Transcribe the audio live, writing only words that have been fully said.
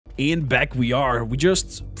And back we are. We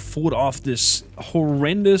just fought off this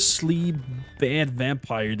horrendously bad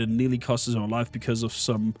vampire that nearly cost us our life because of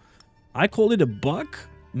some... I call it a bug.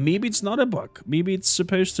 Maybe it's not a bug. Maybe it's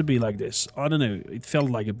supposed to be like this. I don't know. It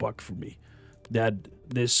felt like a bug for me. That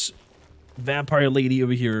this vampire lady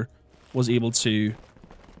over here was able to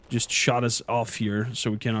just shut us off here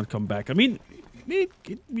so we cannot come back. I mean, yeah,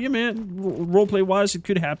 man, roleplay-wise, it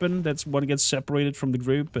could happen. That's one gets separated from the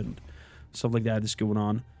group and stuff like that is going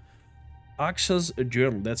on. Axa's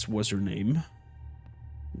journal, that was her name.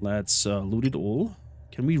 Let's loot it all.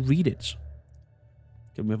 Can we read it?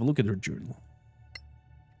 Can we have a look at her journal?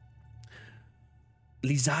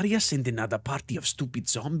 Lysaria sent another party of stupid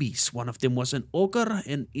zombies. One of them was an ogre,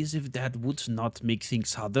 and as if that would not make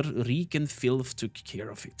things harder, Reek and Filth took care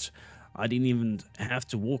of it. I didn't even have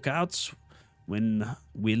to walk out. When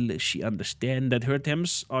will she understand that her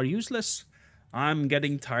attempts are useless? I'm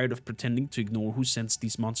getting tired of pretending to ignore who sends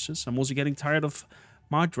these monsters. I'm also getting tired of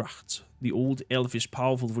Mardracht. The old elf is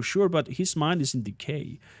powerful for sure, but his mind is in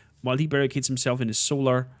decay. While he barricades himself in his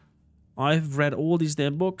solar, I've read all these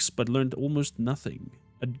damn books, but learned almost nothing.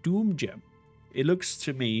 A doom gem. It looks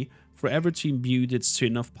to me, forever to imbue it to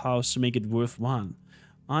enough powers to make it worthwhile.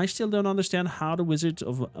 I still don't understand how the Wizard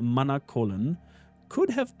of Manacolon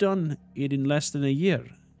could have done it in less than a year.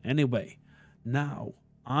 Anyway, now,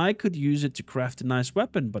 I could use it to craft a nice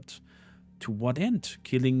weapon, but to what end?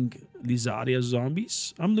 Killing Lysaria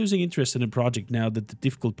zombies? I'm losing interest in the project now that the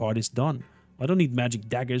difficult part is done. I don't need magic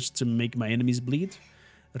daggers to make my enemies bleed.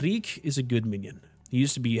 Reek is a good minion. He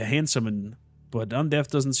used to be a handsome but undeath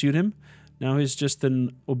doesn't suit him. Now he's just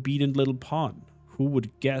an obedient little pawn. Who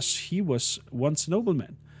would guess he was once a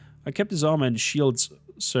nobleman? I kept his armor and shields,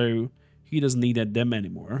 so he doesn't need them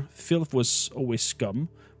anymore. Filth was always scum,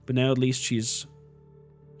 but now at least she's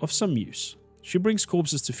of some use. She brings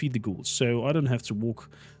corpses to feed the ghouls, so I don't have to walk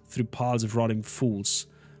through piles of rotting fools.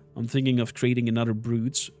 I'm thinking of creating another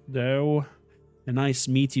brood, though a nice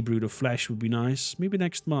meaty brood of flesh would be nice. Maybe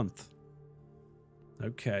next month.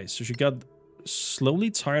 Okay, so she got slowly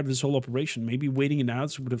tired of this whole operation. Maybe waiting it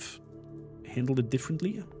out would have handled it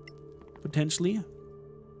differently, potentially.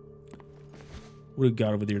 What do we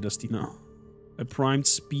got over there, Dustina? A primed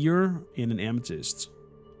spear and an amethyst.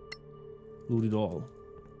 Loot it all.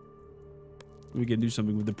 We can do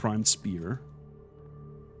something with the primed spear.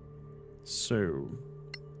 So,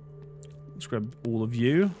 let's grab all of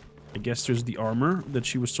you. I guess there's the armor that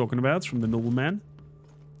she was talking about from the nobleman.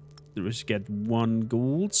 There is get 1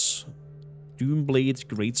 gold, Doomblade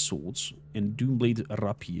great swords, and Doomblade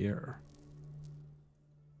rapier.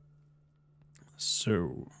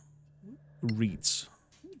 So, reads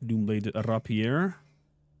Doomblade rapier,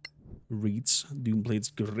 reads Doomblade's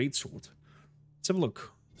great sword. Let's have a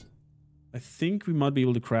look. I think we might be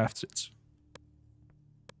able to craft it.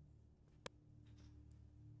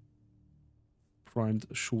 Primed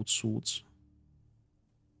short swords.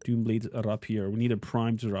 Doomblade rapier. We need a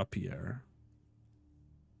primed rapier.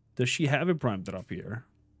 Does she have a primed rapier?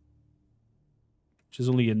 She's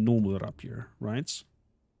only a normal rapier, right?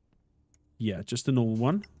 Yeah, just a normal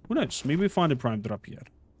one. Who knows? Maybe we find a primed rapier.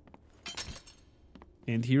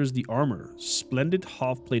 And here's the armor. Splendid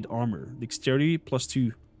half-plate armor. Dexterity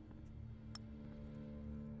 +2.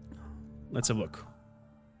 Let's have a look.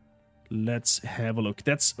 Let's have a look.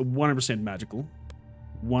 That's 100% magical.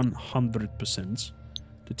 100%.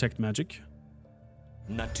 Detect magic.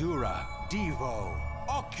 Natura Devo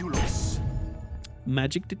Oculus.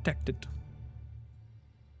 Magic detected.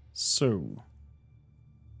 So.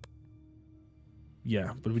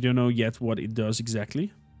 Yeah, but we don't know yet what it does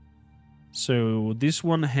exactly. So this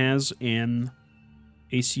one has an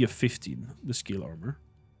AC of 15, the scale armor.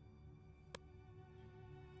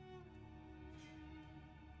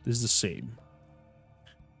 This is the same.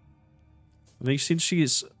 I think since she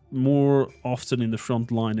is more often in the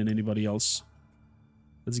front line than anybody else,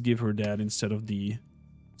 let's give her that instead of the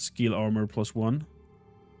scale armor +1.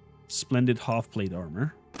 Splendid half-plate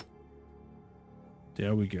armor.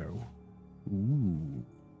 There we go. Ooh.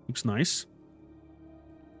 Looks nice.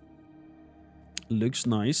 Looks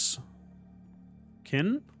nice.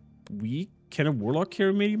 Can a warlock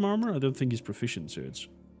carry medium armor? I don't think he's proficient to it.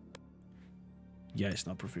 Yeah, he's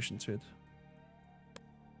not proficient to it.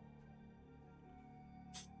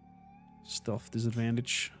 Stealth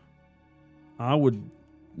disadvantage. I would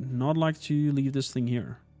not like to leave this thing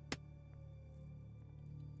here.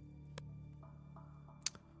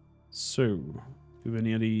 So, do we have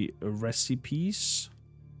any of the recipes?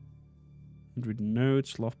 100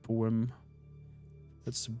 notes, love poem.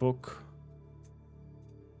 That's the book.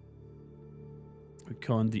 We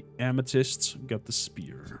can't the amethyst, got the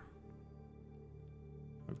spear.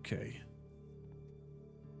 Okay.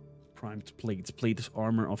 Primed plate. Plate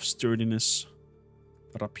armor of sturdiness.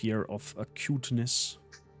 Rapier of acuteness.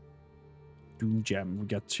 Doom gem. We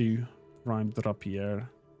got 2. Primed rapier.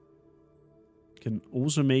 Can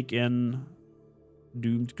also make an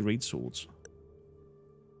doomed greatsword.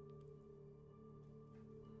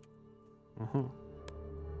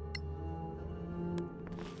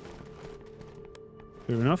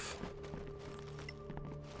 Fair enough.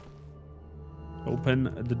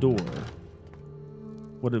 Open the door.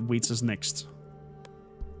 What awaits us next?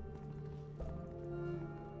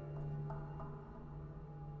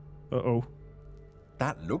 Uh-oh.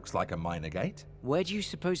 That looks like a minor gate. Where do you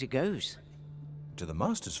suppose it goes? To the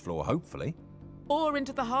master's floor, hopefully. Or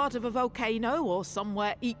into the heart of a volcano, or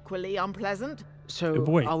somewhere equally unpleasant. So, Oh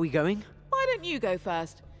boy. are we going? Why don't you go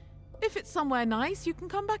first? If it's somewhere nice, you can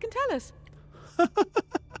come back and tell us.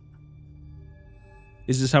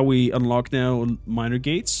 Is this how we unlock now minor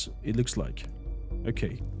gates? It looks like.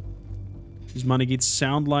 Okay. These minor gates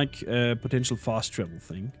sound like a potential fast travel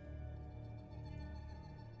thing.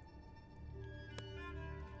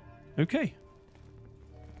 Okay.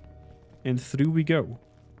 And through we go.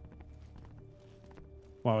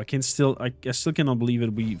 Wow, I still cannot believe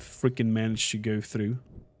that we freaking managed to go through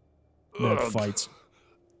that fight.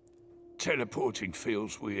 Teleporting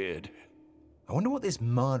feels weird. I wonder what this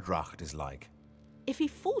Mardracht is like. If he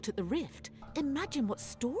fought at the rift, imagine what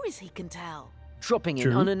stories he can tell. Dropping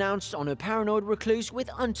in True. unannounced on a paranoid recluse with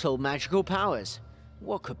untold magical powers.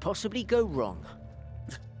 What could possibly go wrong?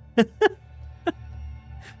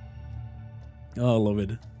 Oh, I love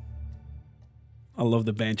it. I love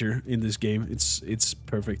the banter in this game. It's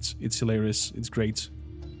perfect. It's hilarious. It's great.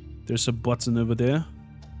 There's a button over there.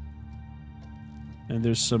 And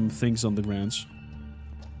there's some things on the ground.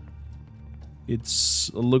 It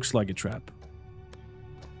looks like a trap.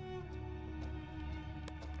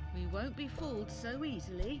 We won't be fooled so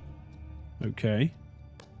easily. Okay.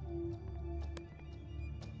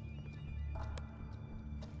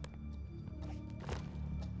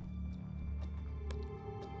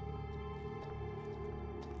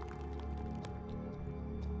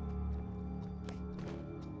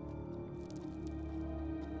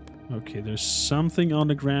 Okay, there's something on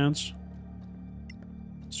the ground.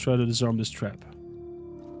 Let's try to disarm this trap.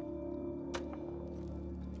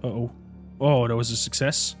 Uh-oh. Oh, that was a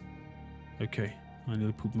success. Okay, I need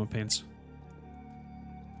to poop my pants.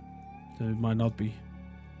 Then it might not be.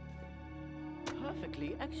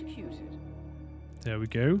 Perfectly executed. There we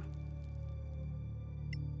go.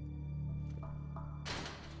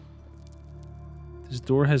 This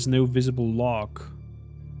door has no visible lock.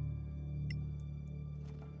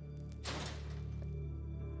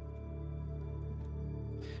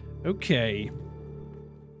 Okay.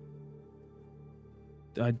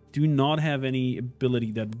 I do not have any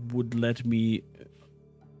ability that would let me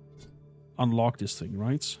unlock this thing,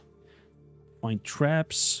 right? Find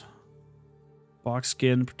traps. Box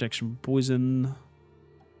skin, protection from poison.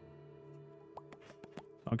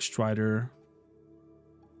 Dog Strider.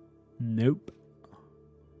 Nope.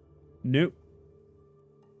 Nope.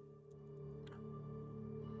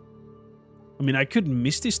 I mean, I could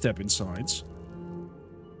Misty Step inside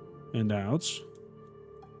and out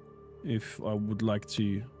if I would like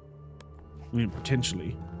to. I mean,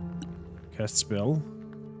 potentially cast spell.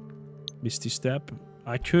 Misty Step.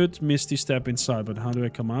 I could Misty Step inside, but how do I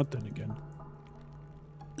come out then again?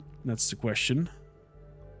 That's the question.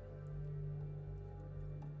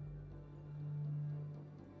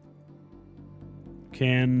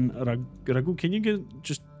 Can Ragu, can you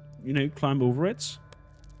just, you know, climb over it?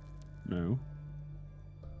 No.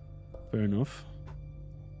 Fair enough.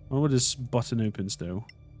 I wonder what this button opens though.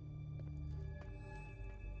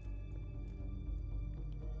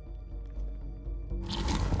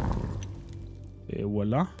 Et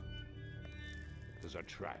voila. There's a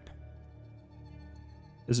trap.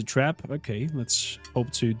 There's a trap. Okay, let's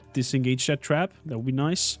hope to disengage that trap. That would be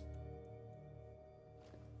nice.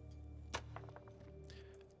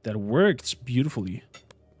 That worked beautifully.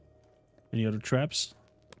 Any other traps?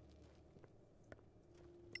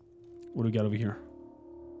 What do we got over here?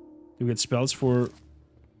 Do we get spells for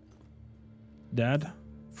that?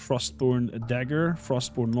 Frostborn Dagger,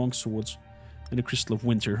 Frostborn Longswords, and the Crystal of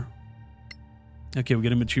Winter. Okay, we're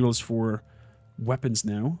getting materials for weapons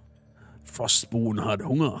now. Frostborn had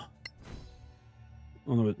hunger.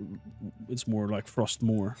 Oh no, it's more like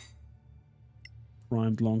Frostmore.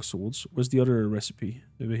 Primed longswords. Where's the other recipe?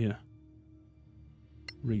 Over here.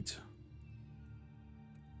 Read.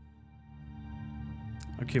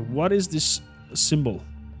 Okay, what is this symbol?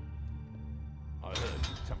 I heard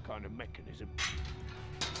some kind of mechanism.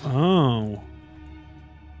 Oh.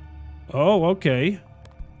 Oh, okay.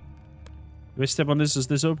 If I step on this, is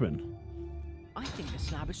this open? I think the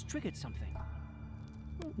slab has triggered something.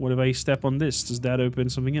 What if I step on this? Does that open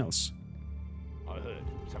something else? I heard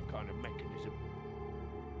some kind of mechanism.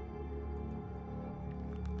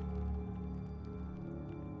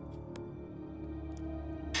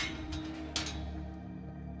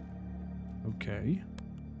 Okay.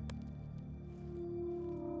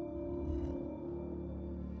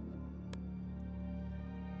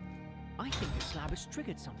 I think the slab has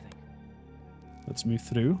triggered something. Let's move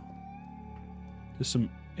through. There's some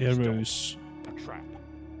arrows A trap.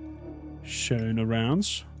 shown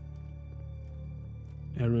around.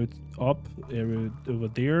 Arrow up, arrow over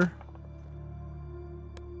there.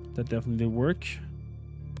 That definitely work.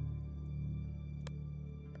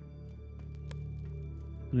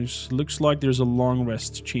 It looks like there's a long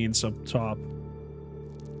rest chains up top.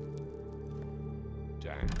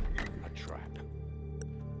 Damn. A trap.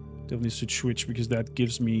 Definitely should switch because that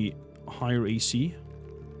gives me higher AC.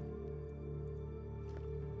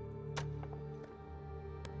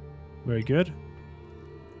 Very good.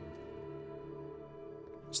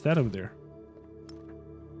 What's that over there?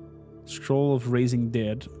 Scroll of Raising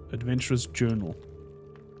Dead. Adventurous Journal.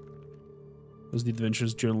 What does the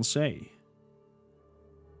Adventurous Journal say?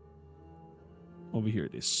 Over here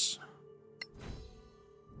it is.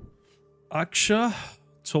 Aksha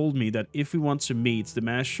told me that if we want to meet the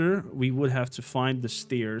Master, we would have to find the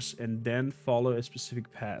stairs and then follow a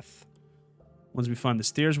specific path. Once we find the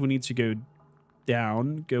stairs, we need to go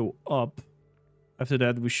down, go up. After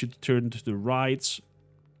that, we should turn to the right,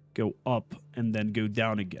 go up, and then go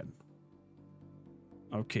down again.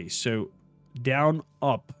 Okay, so down,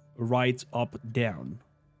 up, right, up, down.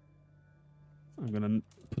 I'm gonna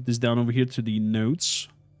put this down over here to the notes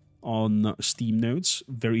on Steam Notes.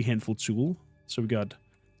 Very handful tool. So we got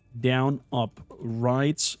down, up,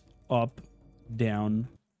 right, up, down.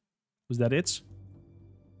 Was that it?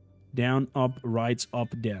 Down, up, right,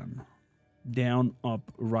 up, down. Down, up,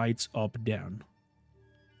 right, up, down.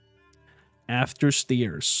 After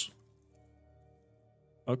stairs.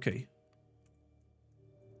 Okay.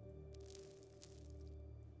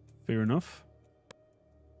 Fair enough.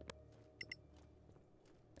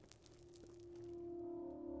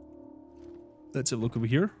 Let's have a look over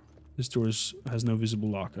here. This door has no visible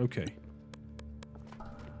lock. Okay.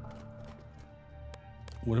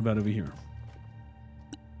 What about over here?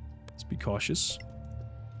 Let's be cautious.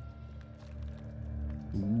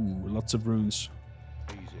 Ooh, lots of runes.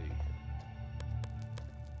 Easy.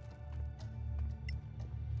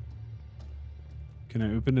 Can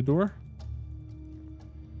I open the door?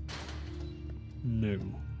 No.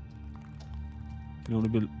 Can only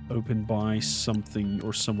be opened by something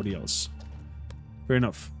or somebody else. Fair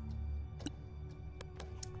enough.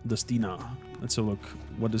 Dustina. Let's have a look.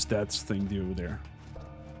 What does that thing do over there?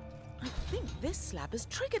 I think this slab has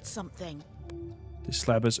triggered something. This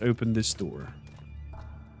slab has opened this door.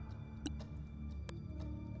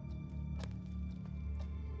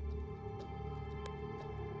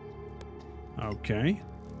 Okay.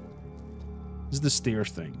 This is the stair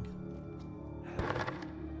thing.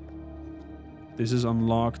 This is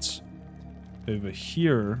unlocked over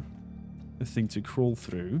here. A thing to crawl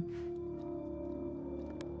through.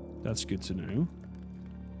 That's good to know.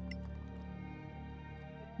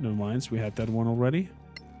 No minds, we had that one already.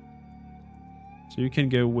 So you can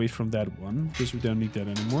go away from that one, because we don't need that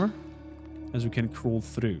anymore. As we can crawl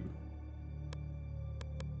through.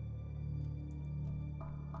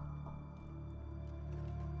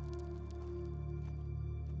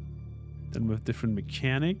 Then with different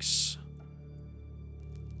mechanics.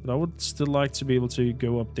 But I would still like to be able to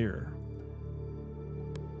go up there.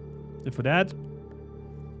 And for that,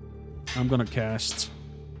 I'm gonna cast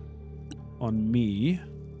on me.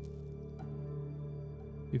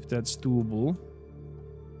 If that's doable.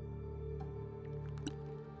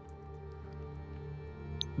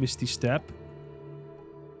 Misty Step.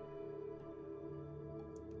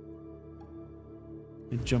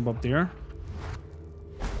 And jump up there.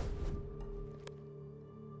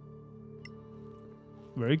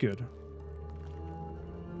 Very good.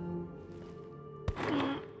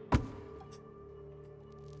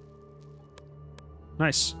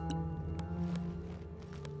 Nice.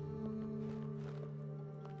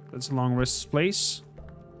 That's a long rest place.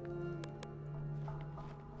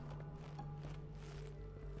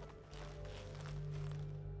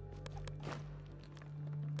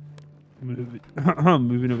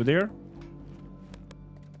 Moving over there.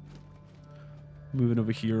 Moving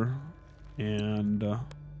over here. And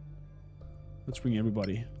let's bring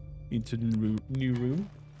everybody into the new room.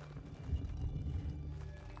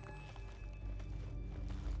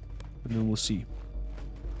 And then we'll see.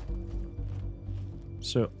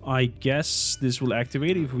 So I guess this will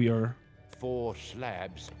activate if we are... 4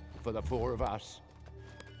 slabs for the 4 of us.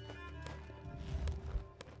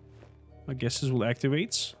 I guess this will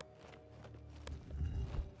activate.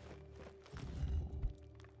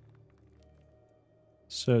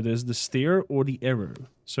 So there's the stair or the arrow.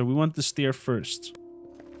 So we want the stair first.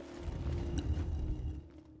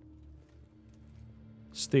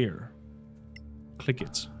 Stair. Click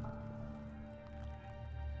it.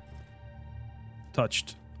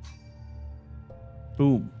 Touched.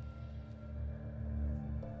 Boom.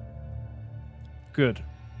 Good.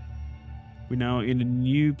 We're now in a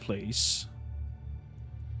new place.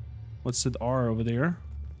 What's that R over there?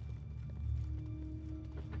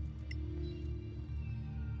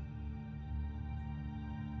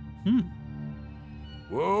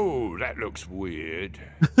 Whoa, that looks weird.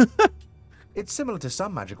 It's similar to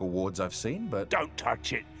some magical wards I've seen, but Don't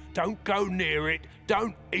touch it. Don't go near it.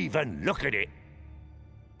 Don't even look at it.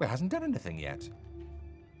 it hasn't done anything yet.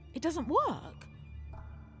 It doesn't work.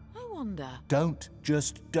 I wonder. Don't.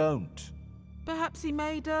 Just don't. Perhaps he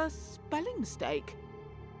made a spelling mistake.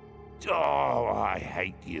 Oh, I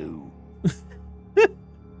hate you.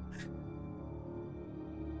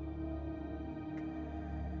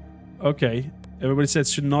 Okay. Everybody said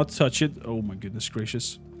should not touch it. Oh my goodness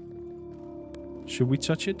gracious. Should we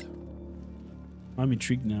touch it? I'm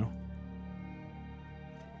intrigued now.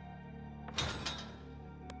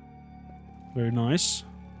 Very nice.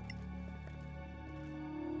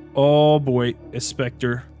 Oh boy, a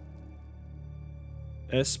specter.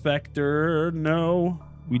 A specter, no.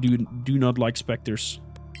 We do not like specters.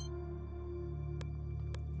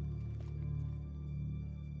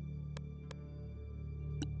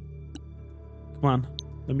 Come on,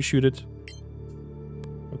 let me shoot it.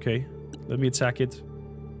 Okay, let me attack it.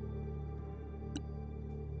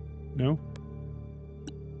 No?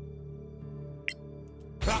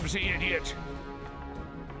 Clumsy idiot.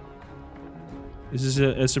 Is this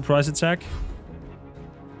a surprise attack?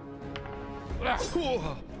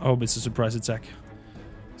 Oh, it's a surprise attack.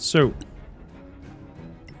 So,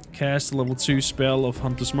 cast a level 2 spell of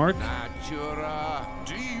Hunter's Mark. Natura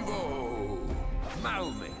Divo.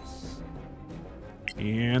 Malmis.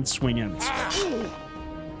 And swing it.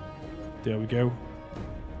 There we go.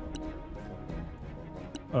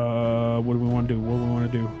 What do we want to do? What do we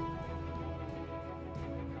want to do?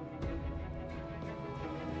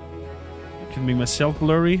 I can make myself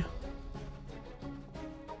blurry.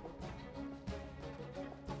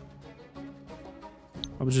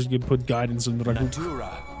 I was just gonna put guidance on the Raguk.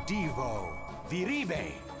 Natura Divo.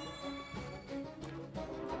 Viribe.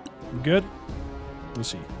 Good? We'll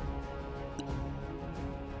see.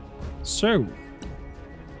 So.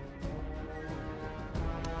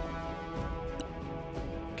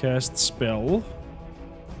 Cast spell.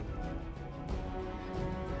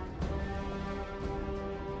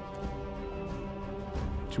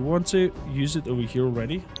 Do you want to use it over here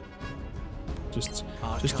already? Just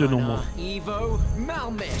do a normal Evo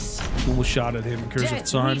Malmis. shot at him. Curse of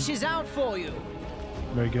Death Time. reaches out for you.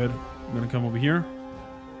 Very good. I'm gonna come over here.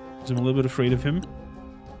 'Cause I'm a little bit afraid of him.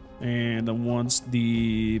 And I want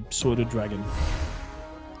the Sword of Dragon.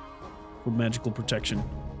 For magical protection.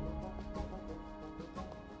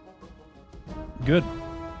 Good.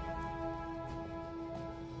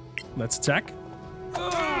 Let's attack.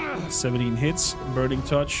 17 hits. Burning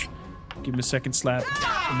Touch. Give him a second slap.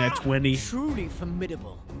 Net 20. Truly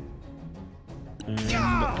formidable. And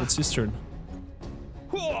it's his turn.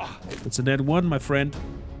 It's a net 1, my friend.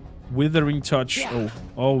 Withering Touch.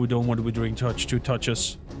 Oh, we don't want Withering Touch to touch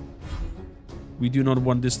us. We do not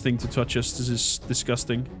want this thing to touch us. This is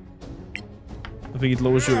disgusting. I think it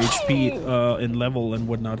lowers your HP in level and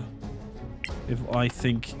whatnot. If I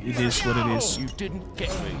think it is what it is. You didn't get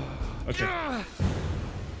me. Okay.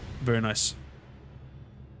 Very nice.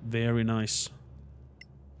 Very nice.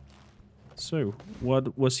 So,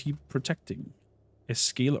 what was he protecting? A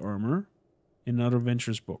scale armor. Another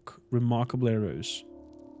Adventures book. Remarkable arrows.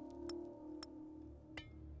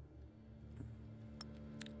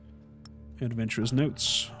 Adventurous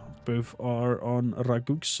notes. Both are on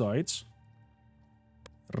Raguk's side.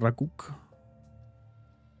 Raguk.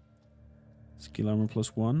 Skill armor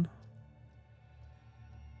 +1.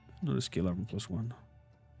 Another skill armor +1.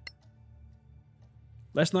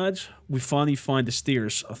 Last night, we finally find the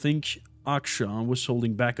stairs. I think Akshan was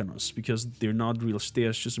holding back on us because they're not real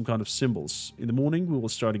stairs, just some kind of symbols. In the morning, we will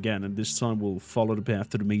start again, and this time we'll follow the path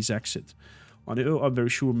to the maze exit. I know I'm very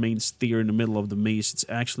sure main stair in the middle of the maze, it's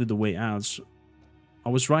actually the way out. So I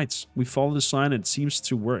was right. We follow the sign and it seems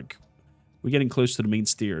to work. We're getting close to the main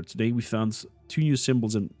stair. Today we found 2 new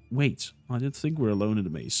symbols and Wait, I didn't think we were alone in the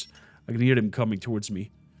maze. I can hear them coming towards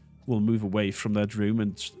me. We'll move away from that room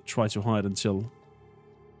and try to hide until...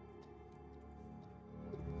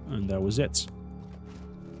 And that was it.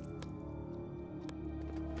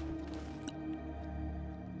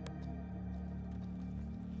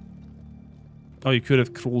 Oh, you could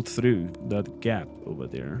have crawled through that gap over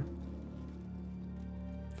there.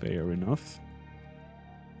 Fair enough.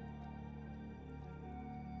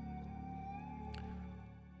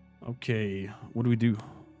 Okay, what do we do?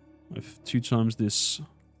 I have 2 times this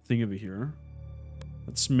thing over here.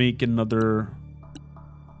 Let's make another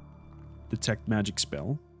detect magic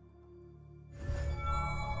spell.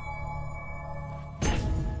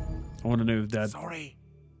 I want to know if that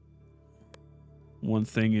one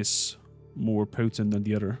thing is more potent than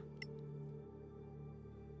the other.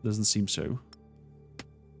 Doesn't seem so.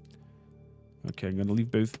 Okay, I'm gonna leave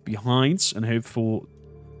both behind and hope for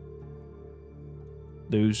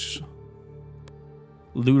those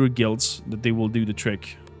looter guilds that they will do the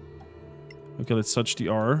trick. Okay, let's touch the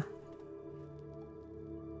R.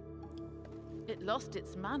 It lost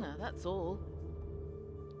its mana, that's all.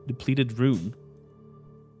 Depleted rune.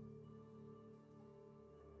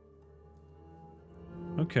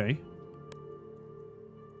 Okay.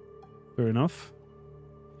 Fair enough.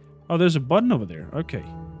 Oh, there's a button over there. Okay.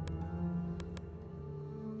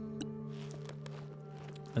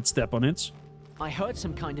 Let's step on it. I heard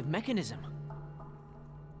some kind of mechanism.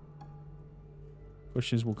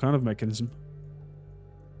 Question is, what kind of mechanism?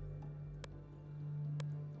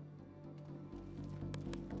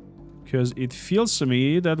 Because it feels to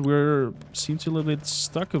me that we're... seem to be a little bit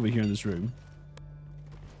stuck over here in this room.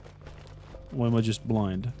 Or am I just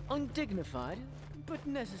blind? Undignified, but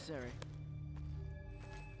necessary.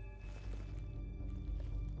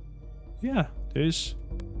 Yeah, there's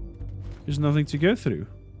nothing to go through.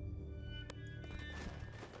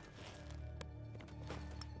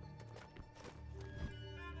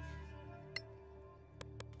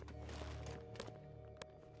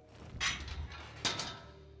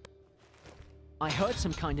 I heard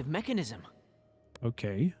some kind of mechanism.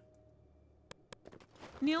 Okay.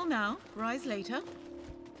 Kneel now, rise later.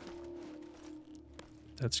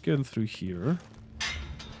 Let's get through here.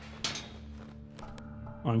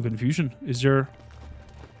 I'm confusion. Is there...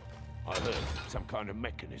 I heard some kind of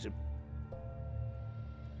mechanism.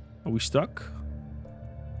 Are we stuck?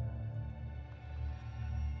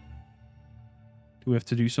 Do we have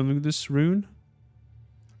to do something with this rune?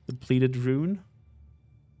 Depleted rune?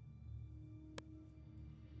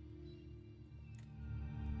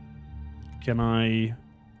 Can I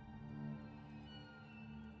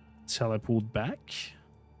teleport back?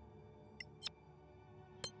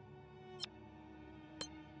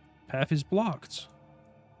 Path is blocked.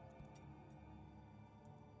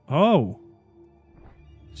 Oh.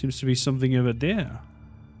 Seems to be something over there.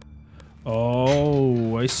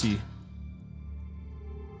 Oh, I see.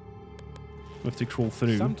 We have to crawl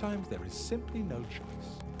through. Sometimes there is simply no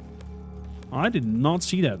choice. I did not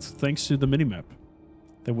see that, thanks to the minimap.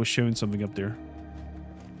 That was showing something up there.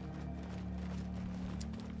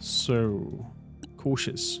 So,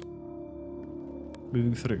 cautious.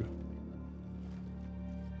 Moving through.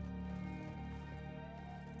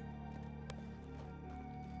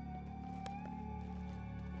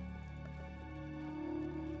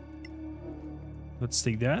 Let's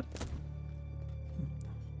take that.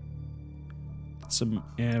 Some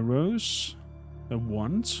arrows. A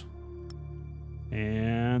wand.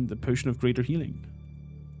 And a potion of greater healing.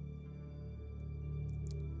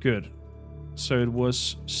 Good. So it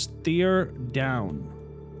was stare down.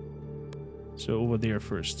 So over there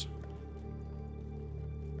first.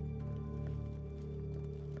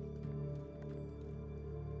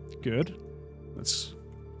 Good. Let's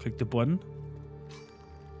click the button.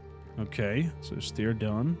 Okay, so stare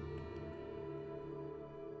down.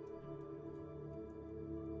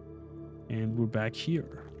 And we're back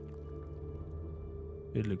here.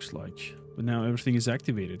 It looks like. But now everything is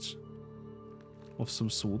activated. Of some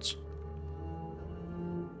sort.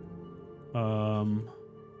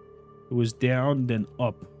 It was down, then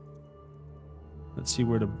up. Let's see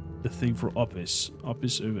where the thing for up is. Up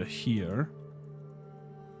is over here.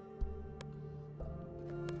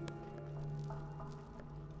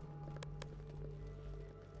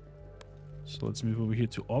 So let's move over here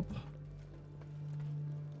to up.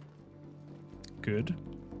 Good.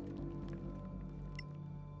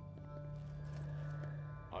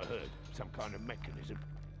 I heard some kind of mechanism.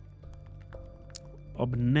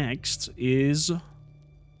 Up next is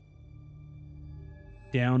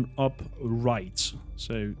down, up, right.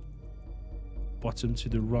 So bottom to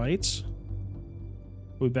the right.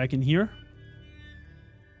 We're back in here.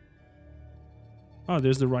 Oh,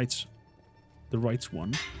 there's the right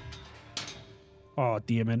one. Oh,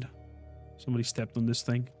 damn it. Somebody stepped on this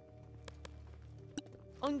thing.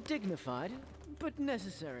 Undignified, but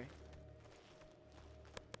necessary.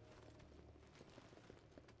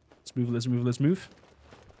 Let's move, let's move, let's move.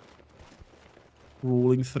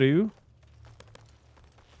 Rolling through.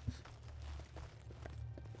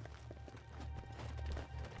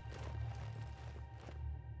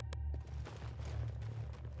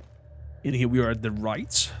 And here we are at the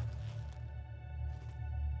right.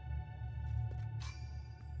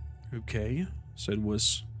 Okay, so it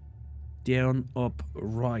was down, up,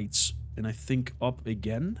 right, and I think up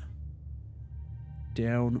again.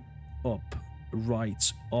 Down, up,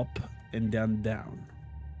 right, up, and then down.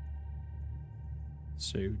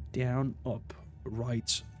 So down, up,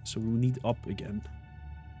 right, so we need up again.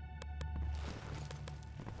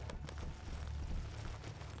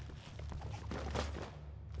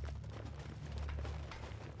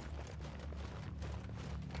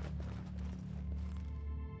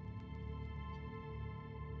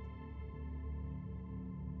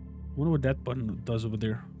 I wonder what that button does over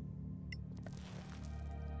there.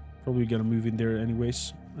 Probably gonna move in there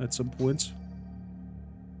anyways at some point.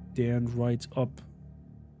 Down, right, up.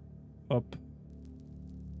 Up.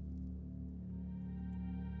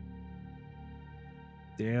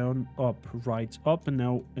 Down, up, right, up, and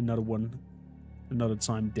now another one. Another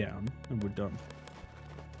time down, and we're done.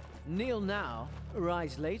 Kneel now,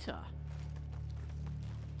 rise later.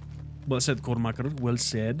 Well said, Kormaker. Well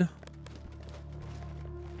said.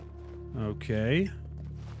 Okay.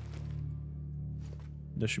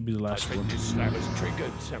 That should be the last I think one. this slab has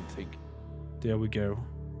triggered something. There we go.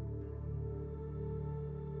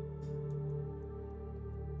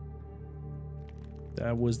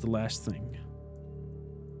 That was the last thing.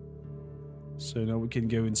 So now we can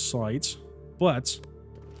go inside. But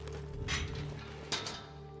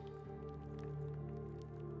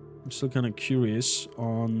I'm still kind of curious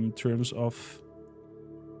on terms of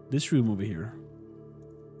this room over here.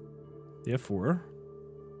 Therefore,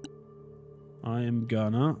 I am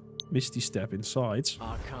gonna Misty Step inside.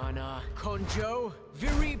 Arcana, Conjo,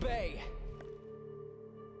 Viribe.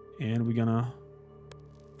 And we're gonna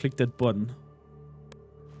click that button.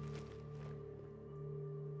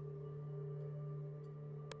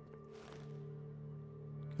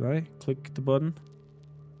 Could I click the button?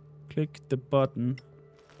 Click the button.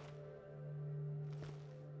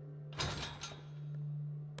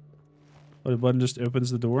 Oh, the button just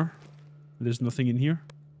opens the door. There's nothing in here.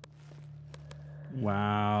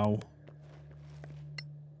 Wow.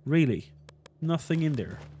 Really? Nothing in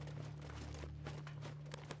there.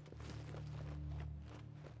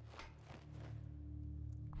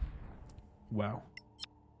 Wow.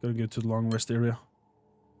 Gotta go to the long rest area.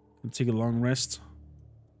 Gonna take a long rest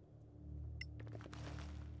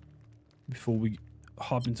before we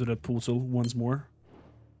hop into that portal once more.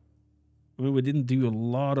 I mean, we didn't do a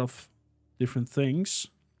lot of different things.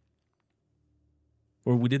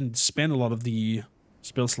 Or we didn't spend a lot of the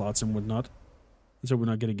spell slots and whatnot. So we're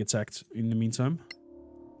not getting attacked in the meantime.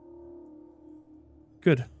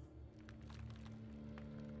 Good.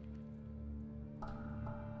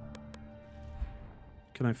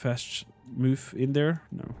 Can I fast move in there?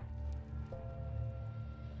 No.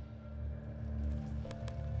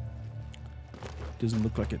 Doesn't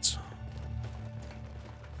look like it.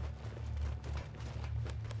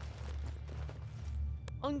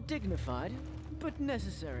 Undignified, but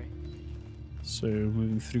necessary. So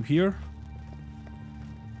moving through here.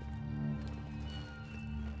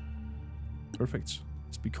 Perfect.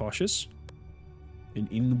 Let's be cautious.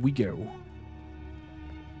 And in we go.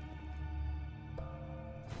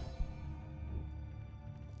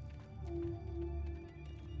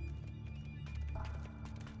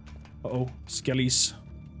 Uh-oh, skellies.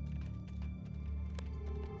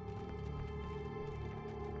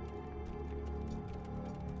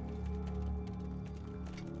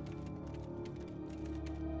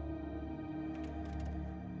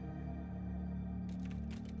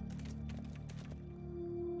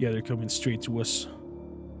 Yeah, they're coming straight to us.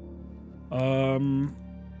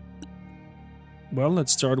 Well,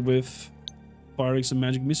 let's start with firing some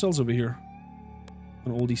magic missiles over here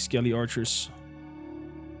on all these skelly archers.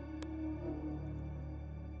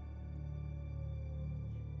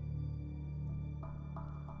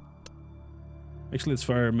 Actually, let's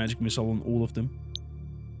fire a magic missile on all of them.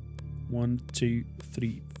 1, 2,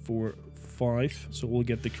 3, 4, 5. So we'll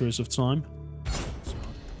get the Curse of Time.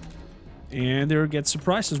 And there get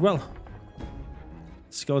surprised as well.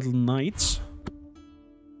 Skeletal Knights.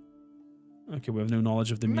 Okay, we have no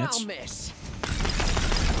knowledge of them yet. Miss.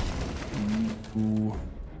 Ooh,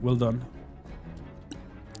 well done.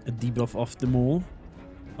 a debuff of them all.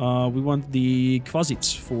 We want the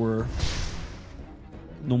Quasits for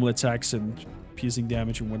normal attacks and piercing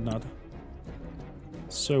damage and whatnot.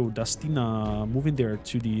 So, Dastina, moving there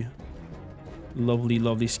to the lovely,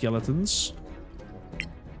 lovely skeletons.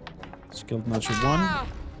 Skeleton Archer 1,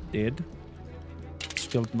 dead.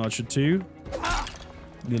 Skeleton Archer 2,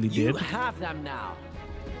 nearly dead. You have them now.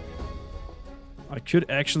 I could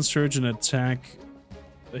Action Surge and attack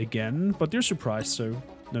again, but they're surprised, so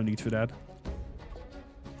no need for that.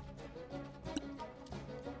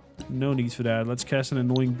 No need for that. Let's cast an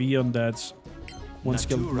Annoying Bee on that one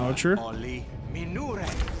Skeleton Archer.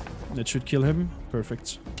 That should kill him.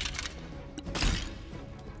 Perfect.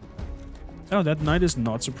 Oh, that knight is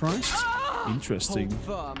not surprised. Interesting.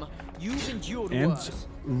 Hold firm. You've endured And worse.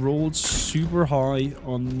 rolled super high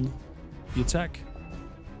on the attack.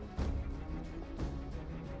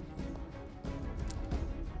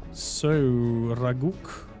 So,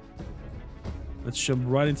 Raguk. Let's jump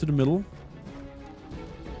right into the middle.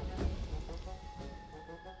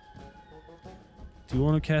 Do you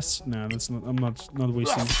want to cast? No, that's not. I'm not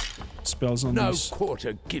wasting spells on No these.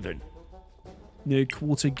 quarter given. No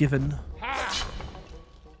quarter given.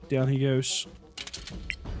 Down he goes.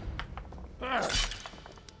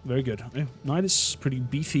 Very good. Oh, knight is pretty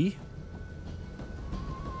beefy.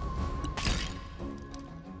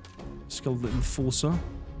 Skeleton Enforcer.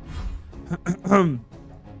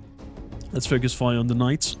 Let's focus fire on the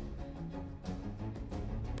knight.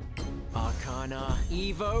 Arcana,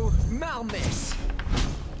 Evo, Malmis.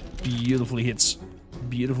 Beautifully hits.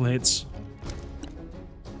 Beautiful hits.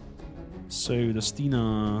 So,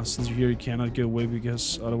 Dastina, since you're here, you cannot go away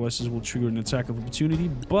because otherwise this will trigger an attack of opportunity.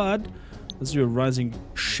 But let's do a Rising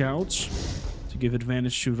Shout to give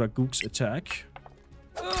advantage to Raguk's attack.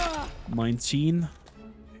 19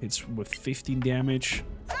 hits with 15 damage.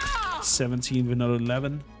 17 with another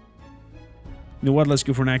 11. You know what? Let's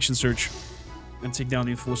go for an Action Surge and take down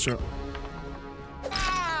the Enforcer.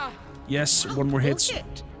 Yes, one more hit.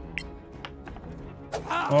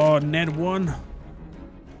 Oh, net 1.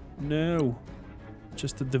 No.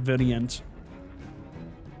 Just at the very end.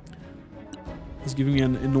 He's giving me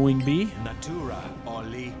an Annoying Bee. Natura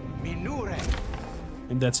oli minure.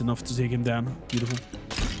 And that's enough to take him down. Beautiful.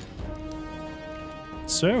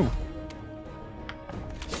 So.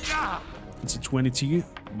 It's a 22.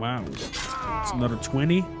 Wow. It's another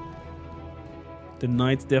 20. The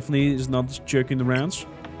knight definitely is not joking around.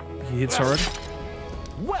 He hits hard.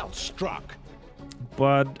 Well struck.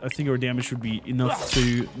 But I think our damage would be enough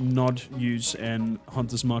to not use an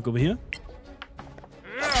Hunter's Mark over here.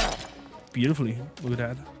 Beautifully. Look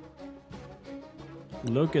at that.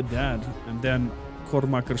 Look at that. And then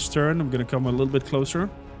Cormaker's turn. I'm going to come a little bit closer.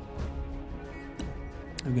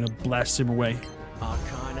 I'm going to blast him away.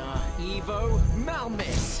 Arcana, Evo,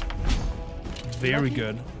 Malmis. Very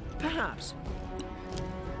good. Perhaps.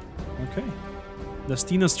 Okay.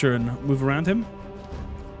 Dastina's turn. Move around him.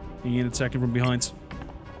 And attack him from behind.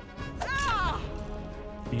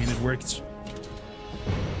 And it worked.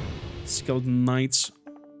 Skeleton Knights.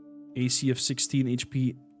 AC of 16,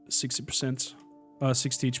 HP 60%.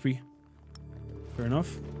 60 HP. Fair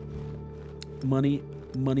enough. Money,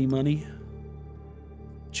 money, money.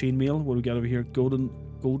 Chainmail. What do we got over here?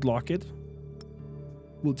 Gold locket.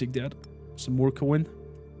 We'll take that. Some more coin.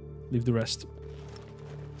 Leave the rest.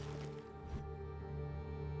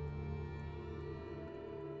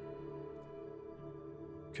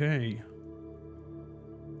 Okay.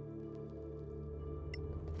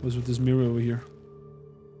 What's with this mirror over here?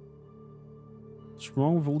 What's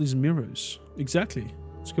wrong with all these mirrors? Exactly.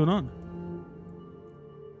 What's going on?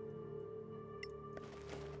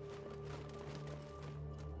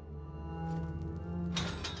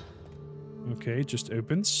 Okay, it just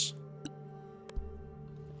opens.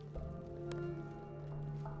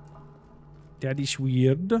 That is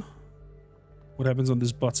weird. What happens on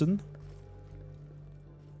this button?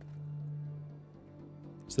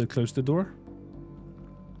 Does that close the door?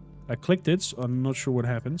 I clicked it, so I'm not sure what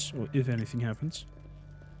happens, or if anything happens.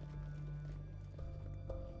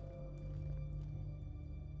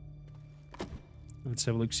 Let's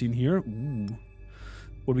have a look see in here. Ooh.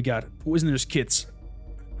 What do we got? Poisoner's kits.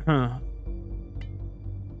 Huh.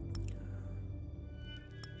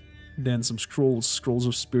 Then some scrolls. Scrolls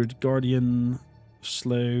of Spirit Guardian.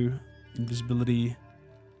 Slow. Invisibility.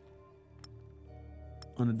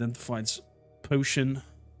 Unidentified potion.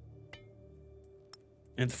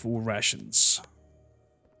 And 4 rations.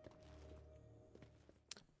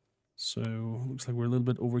 So, looks like we're a little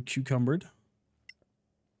bit over cucumbered.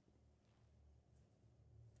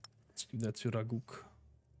 Let's give that to Raguk.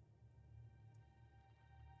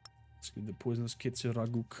 Let's give the poisonous kit to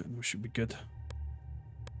Raguk and we should be good.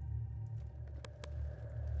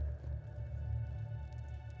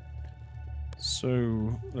 So,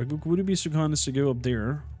 Raguk, would you be so kind as to go up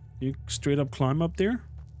there? You straight up climb up there? You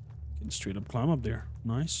can straight up climb up there.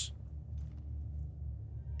 Nice.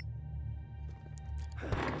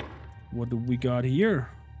 What do we got here?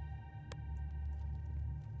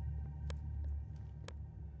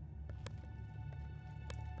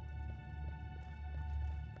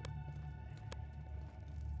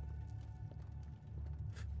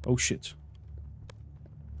 Oh shit.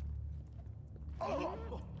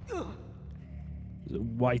 The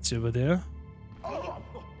whites over there.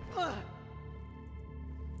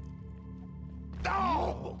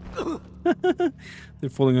 They're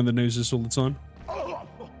falling on their noses all the time.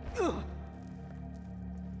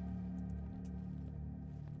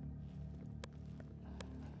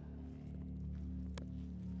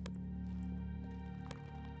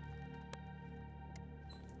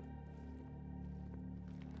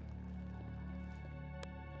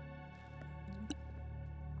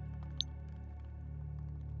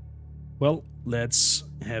 Well, let's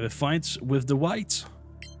have a fight with the white.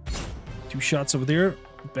 2 shots over there.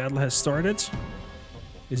 Battle has started.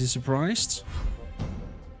 Is he surprised?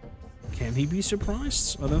 Can he be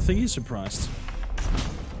surprised? I don't think he's surprised.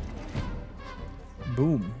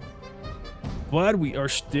 Boom. But we are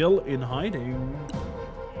still in hiding.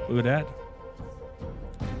 Look at that.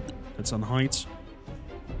 Let's unhide.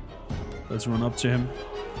 Let's run up to him.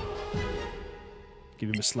 Give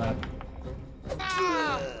him a slap.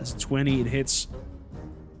 It's 20, it hits.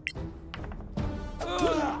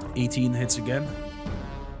 18 hits again.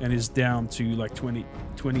 And is down to like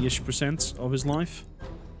 20-ish% of his life.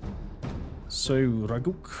 So,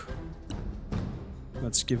 Raguk.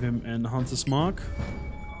 Let's give him an Hunter's Mark.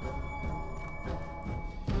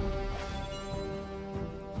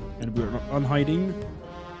 And we're unhiding.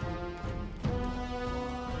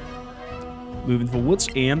 Moving forwards,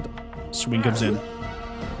 and swing comes in.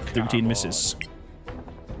 13 misses.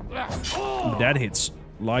 That hits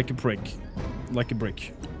like a prick. Like a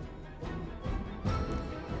brick.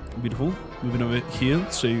 Beautiful. Moving over here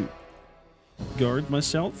to guard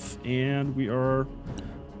myself. And we are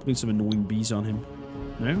putting some annoying bees on him.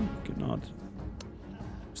 No, could not.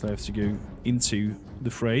 So I have to go into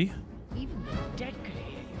the fray. Even the dead could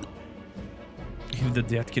hear you. Even the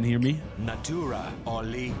dead can hear me. Natura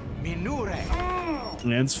oli minure.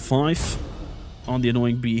 And it's 5 on the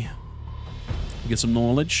annoying bee. We get some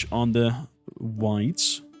knowledge on the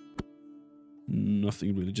whites.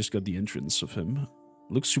 Nothing really, just got the entrance of him.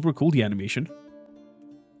 Looks super cool, the animation.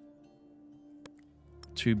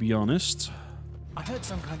 To be honest. I heard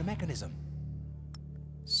some kind of mechanism.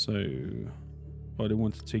 So, I don't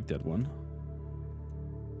want to take that one.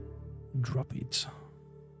 Drop it.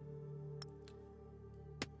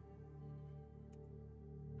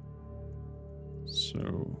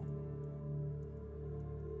 So...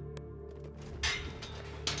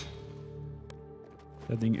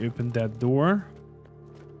 that thing opened that door.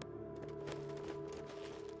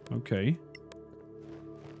 Okay.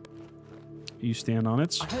 You stand on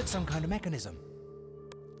it. I heard some kind of mechanism.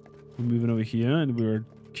 We're moving over here and we're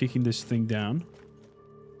kicking this thing down.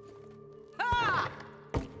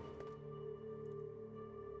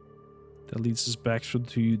 That leads us back to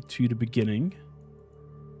the beginning.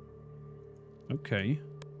 Okay.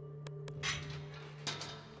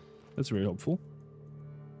 That's very helpful.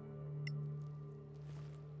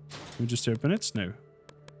 Can we just open it? No.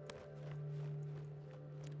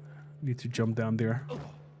 Need to jump down there.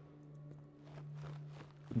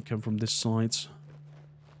 And come from this side.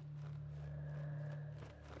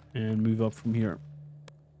 And move up from here.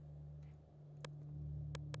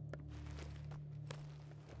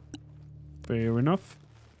 Fair enough.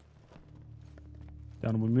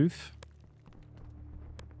 Down we move.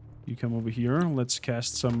 You come over here. Let's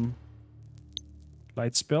cast some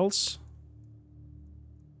light spells.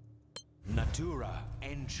 Natura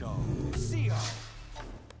encho sio.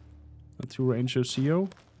 Natura encho sio.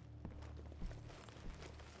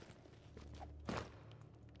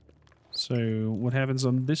 So what happens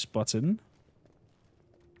on this button?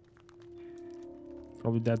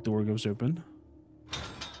 Probably that door goes open.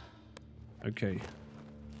 Okay.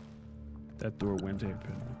 That door went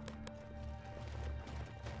open.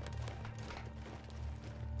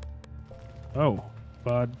 Oh,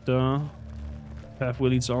 but pathway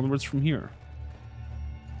leads onwards from here.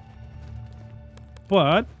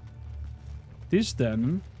 But this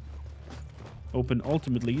then open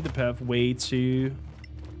ultimately the pathway to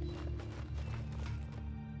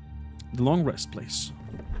the long rest place.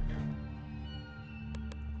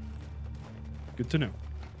 Good to know.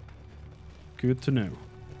 Good to know.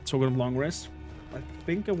 Talking of long rest, I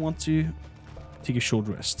think I want to take a short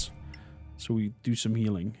rest. So we do some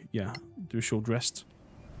healing. Yeah, do a short rest.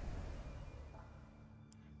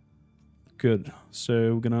 Good.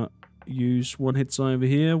 So we're gonna use one hit die over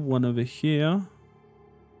here, one over here.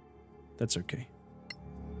 That's okay.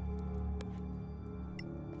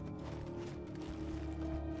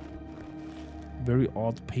 Very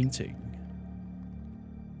odd painting.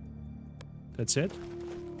 That's it.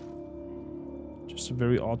 Just a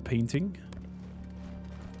very odd painting.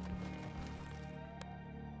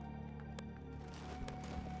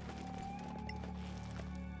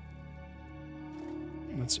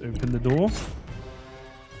 Let's open the door.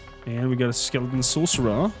 And we got a skeleton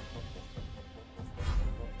sorcerer.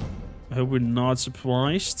 I hope we're not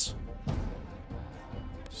surprised.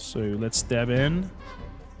 So let's stab in.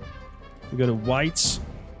 We got a white.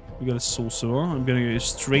 We got a sorcerer. I'm gonna go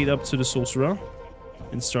straight up to the sorcerer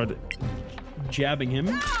and start jabbing him.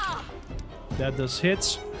 That does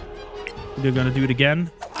hit. They're gonna do it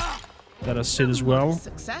again. That does hit as well.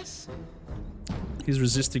 Success. He's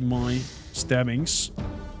resisting my stabbings.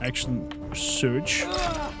 Action surge.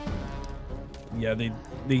 Yeah, they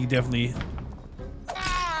definitely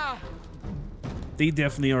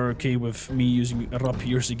are okay with me using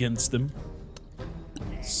rapiers against them.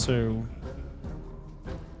 So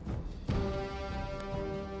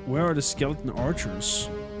where are the skeleton archers?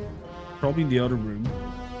 Probably in the other room.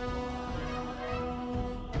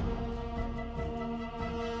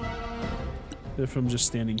 If I'm just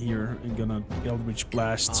standing here and gonna Eldritch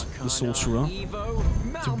Blast the sorcerer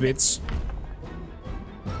to bits.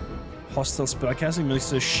 Hostile spellcasting makes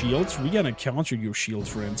the shield. We gotta counter your shield,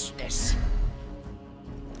 friends. Yes.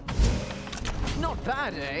 Not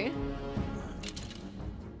bad, eh?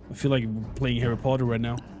 I feel like we're playing Harry Potter right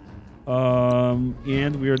now.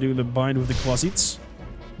 And we are doing the bind with the closets.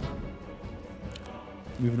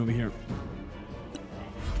 Moving over here.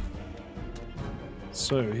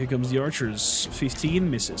 So, here comes the archers. 15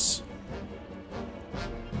 misses.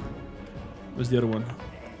 Where's the other one?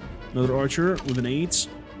 Another archer with an 8.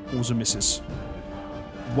 Also misses.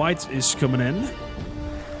 White is coming in.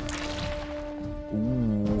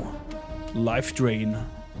 Ooh. Life drain.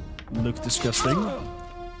 Look disgusting.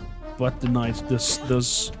 But the knight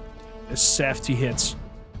does a safety hit.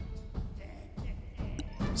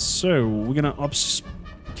 So, we're gonna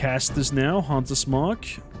cast this now. Hunter's Mark.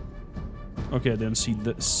 Okay, then see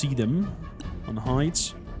them on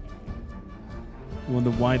height. We want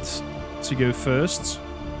the white to go first.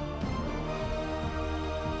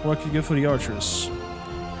 Or I could go for the archers.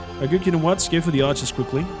 Good, you know what? Go for the archers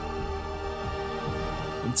quickly.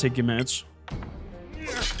 And take him out.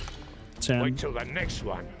 10. Wait till the next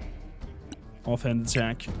one. Offhand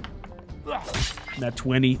attack. Nat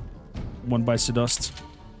 20. 1 bites the dust.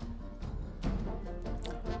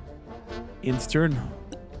 Nth turn.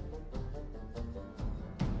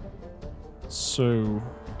 So,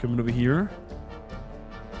 coming over here.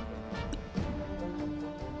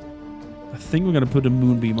 I think we're gonna put a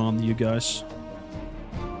moonbeam on you guys.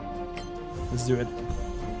 Let's do it.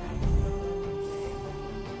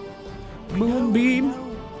 Moonbeam!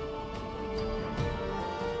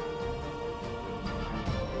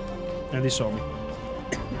 And they saw me.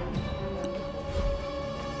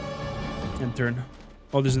 End turn.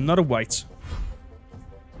 Oh, there's another white.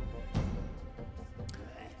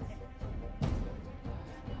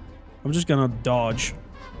 I'm just gonna dodge.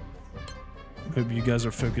 Hope you guys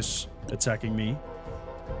are focused attacking me.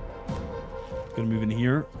 Gonna move in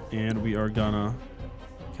here, and we are gonna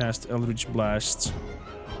cast Eldritch Blast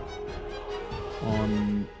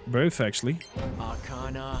on both, actually.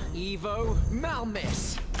 Arcana, Evo,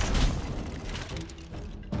 Malmis.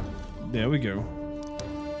 There we go.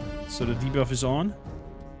 So the debuff is on.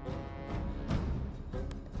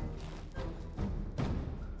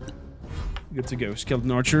 Good to go.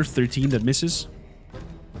 Skeleton Archer, 13, that misses.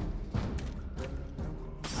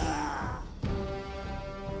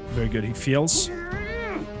 Very good, he fails.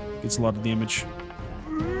 Gets a lot of damage.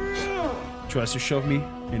 Tries to shove me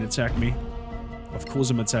and attack me. Of course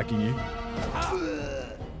I'm attacking you.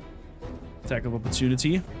 Attack of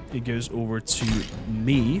opportunity. It goes over to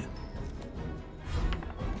me.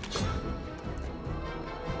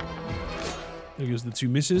 There goes the 2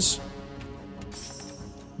 misses.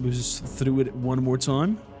 Moves through it one more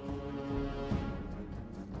time.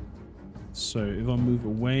 So if I move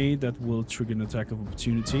away, that will trigger an attack of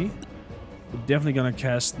opportunity. We're definitely gonna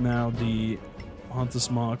cast now the Hunter's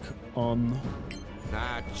Mark on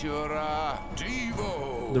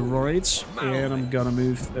the right, and I'm gonna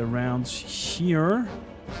move around here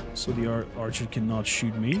so the archer cannot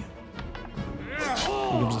shoot me.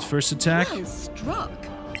 comes the first attack. Well struck.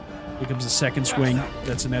 Here comes the second swing.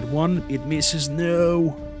 That's a net 1. It misses.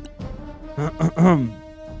 No.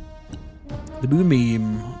 The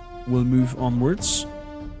moonbeam will move onwards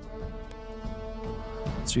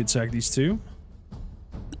to attack these two.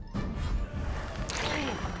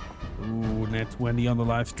 Ooh, net 20 on the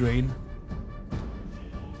life drain.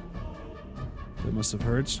 That must have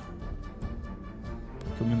hurt.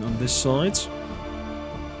 Coming on this side.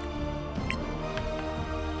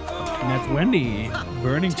 Net 20.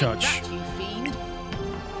 Burning touch.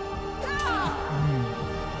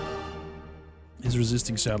 Is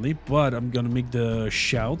resisting sadly, but I'm gonna make the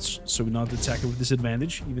shouts so we're not attacking with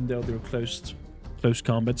disadvantage, even though they're close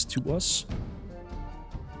combat to us.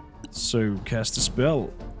 So cast a spell.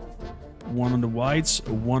 1 on the whites,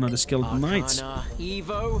 1 on the skeleton knights.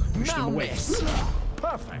 Evo, Push them away.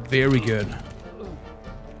 Perfect. Very good.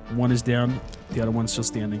 1 is down, the other one's still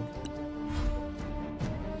standing.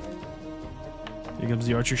 Here comes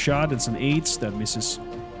the archer shot. It's an 8. That misses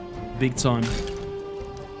big time.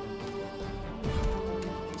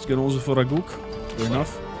 It's good also for Raguk. Fair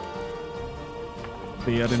enough.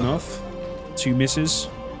 Fair enough. 2 misses.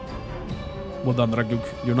 Well done,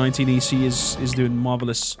 Raguk. Your 19 AC is doing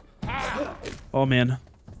marvelous. Oh man.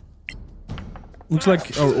 Looks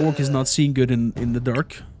like our orc is not seeing good in the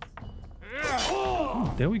dark.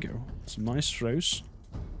 Oh, there we go. Some nice throws.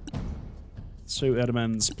 So,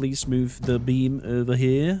 Adamants, please move the beam over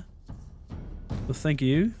here. Well, thank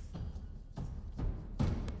you.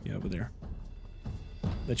 Yeah, over there.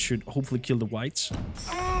 That should hopefully kill the whites.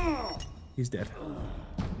 He's dead.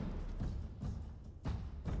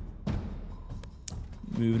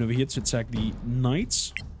 Moving over here to attack the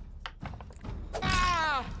knights.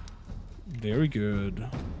 Very good.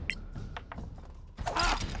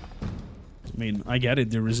 I mean, I get it.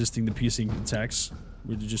 They're resisting the piercing attacks.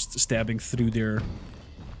 We're just stabbing through their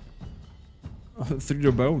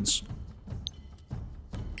bones.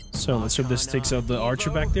 So let's hope this takes out the archer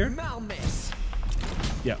back there.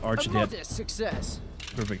 Yeah, archer dead. Success.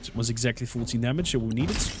 Perfect. Was exactly 14 damage, so we need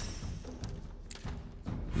it.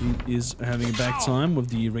 He is having a back time with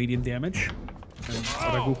the radiant damage. And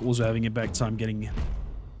Raguk also having a back time getting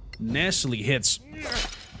nastily hits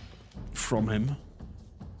from him.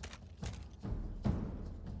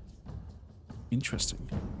 Interesting.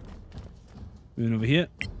 Moving over here.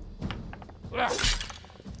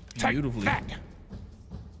 Beautifully.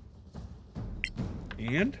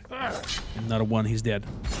 And another one, he's dead.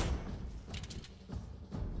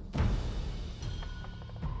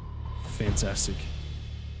 Fantastic.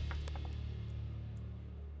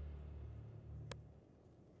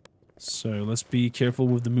 So let's be careful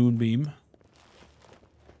with the moonbeam.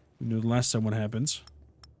 We know the last time what happens.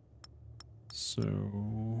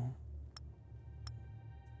 So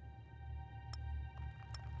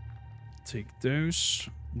take those.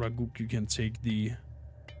 Raguk, you can take the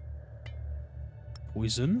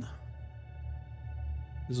poison.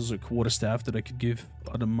 This is a quarterstaff that I could give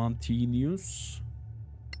Adamantinius.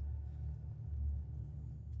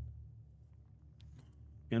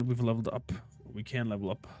 And we've leveled up. We can level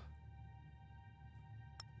up.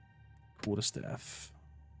 Quarterstaff.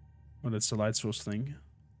 Oh, that's the light source thing.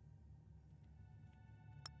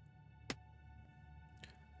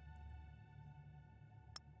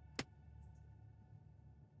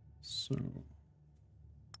 So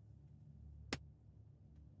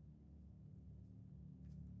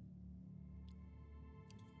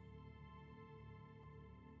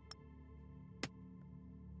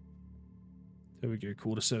there we go,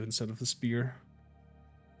 quarterstaff instead of the spear.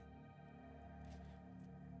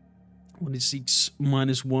 1d6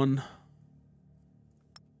 minus 1. I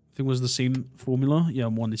think it was the same formula. Yeah,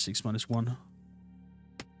 1d6 minus 1.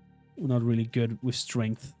 We're not really good with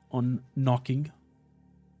strength on knocking.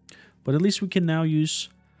 But at least we can now use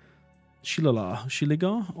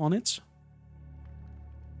Shiliga on it.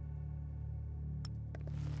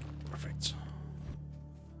 Perfect.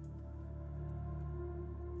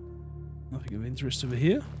 Nothing of interest over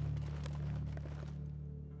here.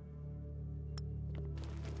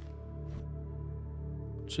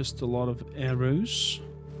 Just a lot of arrows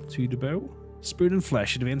to the bow. Spirit and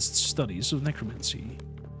Flesh, Advanced Studies of Necromancy.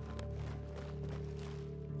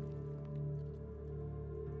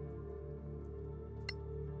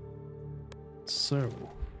 So,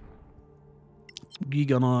 we're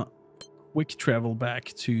gonna quick travel back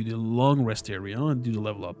to the long rest area and do the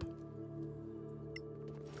level up.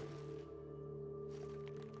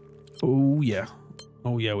 Oh yeah.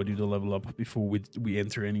 Oh yeah, we do the level up before we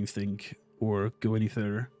enter anything or go any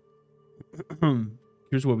further.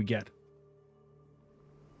 Here's what we get.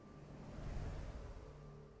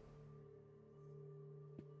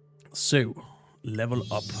 So, level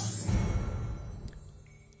up.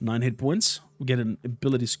 9 hit points. We get an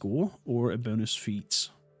ability score or a bonus feat.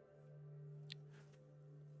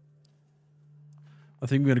 I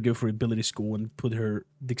think we're gonna go for ability score and put her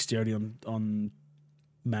dexterity on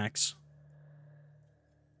max.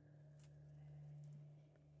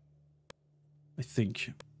 I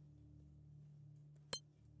think.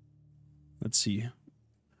 Let's see.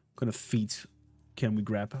 What kind of feat can we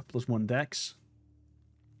grab? +1 dex.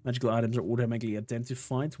 Magical items are automatically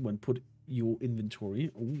identified when put in your inventory.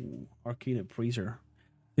 Ooh, Arcane Appraiser.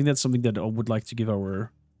 I think that's something that I would like to give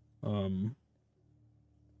our,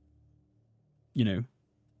 you know,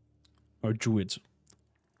 our druid.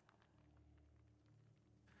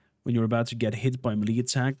 When you're about to get hit by melee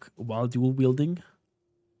attack while dual wielding,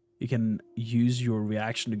 you can use your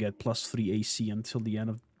reaction to get +3 AC until the end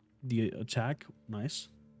of the attack. Nice.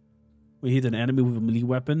 When you hit an enemy with a melee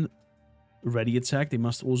weapon, ready attack, they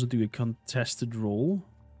must also do a contested roll,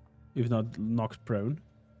 if not knocked prone.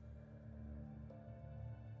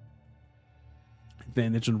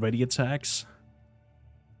 Advantage on ready attacks.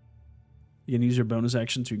 You can use your bonus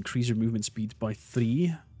action to increase your movement speed by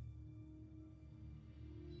 3.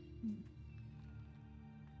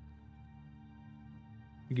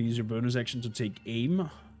 You can use your bonus action to take aim.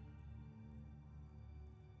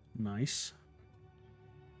 Nice.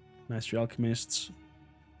 Master Alchemists.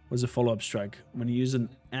 What's a follow-up strike? When you use an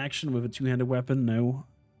action with a two-handed weapon, no.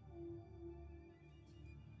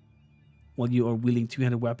 While you are wielding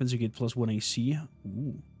two-handed weapons, you get +1 AC.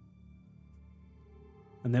 Ooh.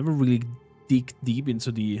 I never really dig deep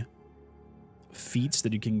into the feats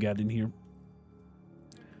that you can get in here.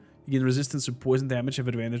 You gain resistance to poison damage, have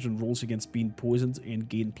advantage on rolls against being poisoned, and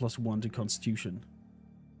gain +1 to Constitution.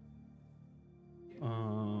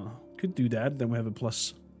 Could do that. Then we have a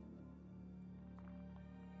plus.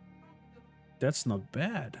 That's not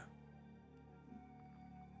bad.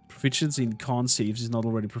 Proficiency in con saves is not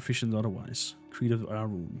already proficient otherwise. Creed of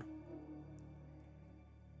Arun.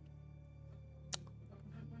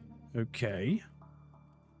 Okay.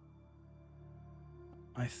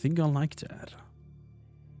 I think I like that.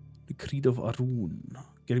 The Creed of Arun.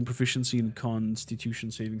 Getting proficiency in Constitution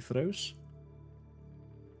saving throws.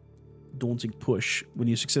 Daunting Push. When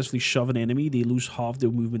you successfully shove an enemy, they lose half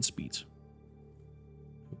their movement speed.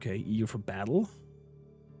 Okay, eager for battle.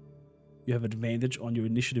 You have advantage on your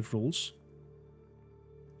initiative rolls.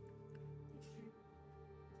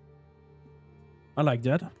 I like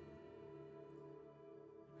that.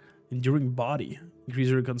 Enduring Body. Increase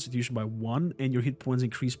your Constitution by 1, and your hit points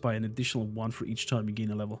increase by an additional 1 for each time you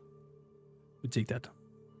gain a level. We take that.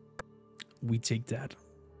 We take that.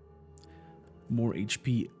 More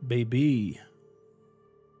HP, baby.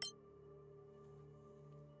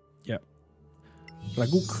 Yeah.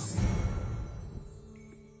 Raguk.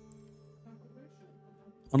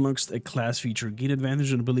 Unlocks a class feature. Gain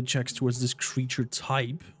advantage on ability checks towards this creature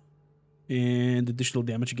type. And additional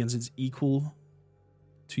damage against it's equal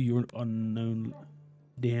to your unknown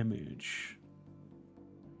damage.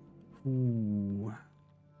 Ooh.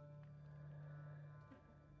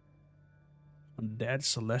 Undead,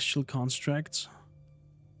 celestial constructs.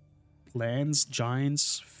 Lands,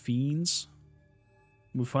 giants, fiends.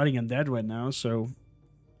 We're fighting undead right now, so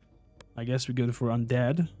I guess we go for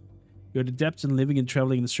undead. You're adept in living and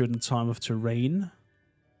traveling in a certain time of terrain.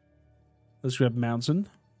 Let's grab mountain.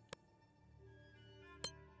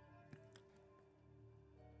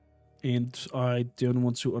 And I don't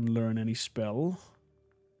want to unlearn any spell.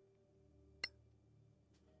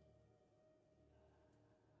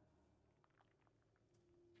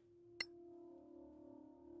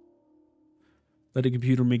 Let the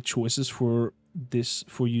computer make choices for this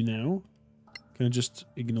for you now. Can I just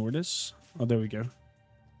ignore this? Oh, there we go.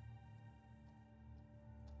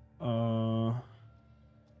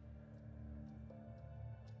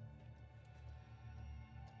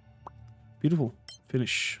 Beautiful.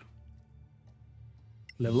 Finish.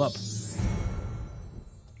 Level up.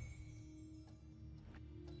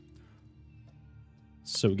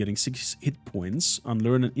 So getting 6 hit points.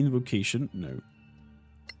 Unlearn an invocation. No.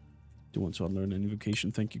 Don't want to unlearn an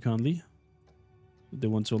invocation, thank you kindly.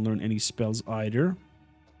 Don't want to unlearn any spells either.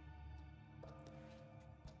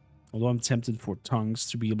 Although I'm tempted for tongues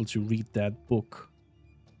to be able to read that book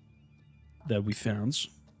that we found.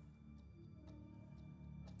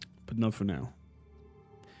 But not for now.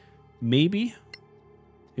 Maybe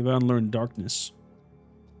if I unlearn darkness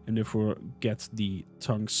and therefore get the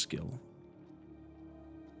tongue skill.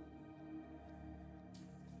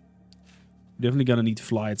 Definitely gonna need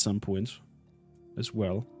fly at some point as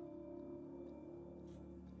well.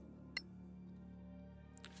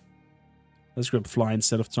 Let's grab fly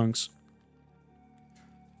instead of tongues.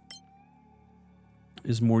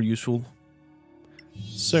 Is more useful.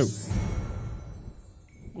 So,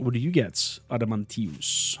 what do you get,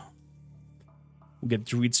 Adamantius? We get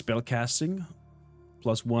Druid spellcasting,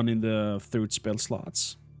 +1 in the 3rd spell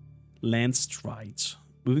slots. Land Stride.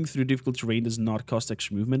 Moving through difficult terrain does not cost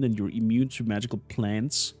extra movement, and you're immune to magical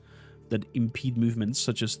plants that impede movement,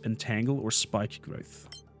 such as entangle or spike growth.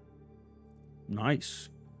 Nice.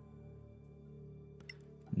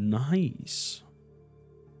 Nice.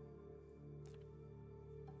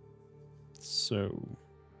 So,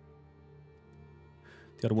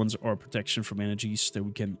 the other ones are protection from energies that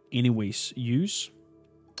we can anyways use.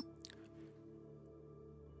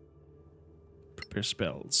 Prepare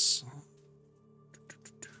spells.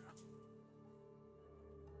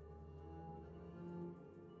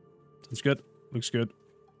 Sounds good. Looks good.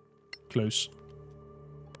 Close.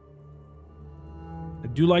 I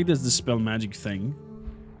do like this dispel magic thing,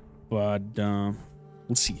 but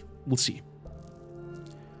we'll see. We'll see.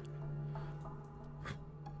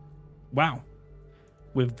 Wow.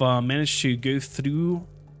 We've managed to go through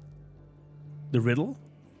the riddle,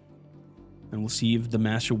 and we'll see if the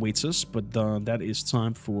master waits us, but that is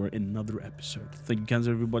time for another episode. Thank you guys,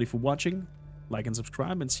 everybody, for watching. Like and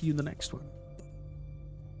subscribe, and see you in the next one.